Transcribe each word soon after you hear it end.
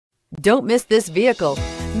Don't miss this vehicle.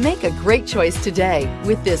 Make a great choice today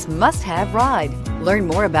with this must-have ride. Learn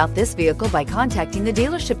more about this vehicle by contacting the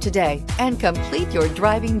dealership today and complete your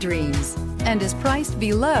driving dreams, and is priced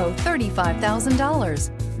below $35,000.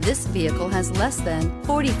 This vehicle has less than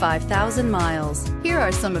 45,000 miles. Here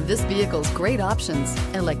are some of this vehicle's great options: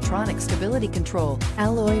 electronic stability control,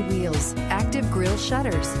 alloy wheels, active grille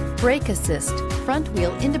shutters, brake assist, front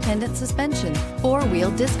wheel independent suspension, four-wheel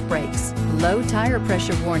disc brakes, low tire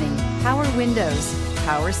pressure warning, power windows,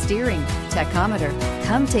 power steering, tachometer.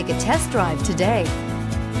 Come take a test drive today.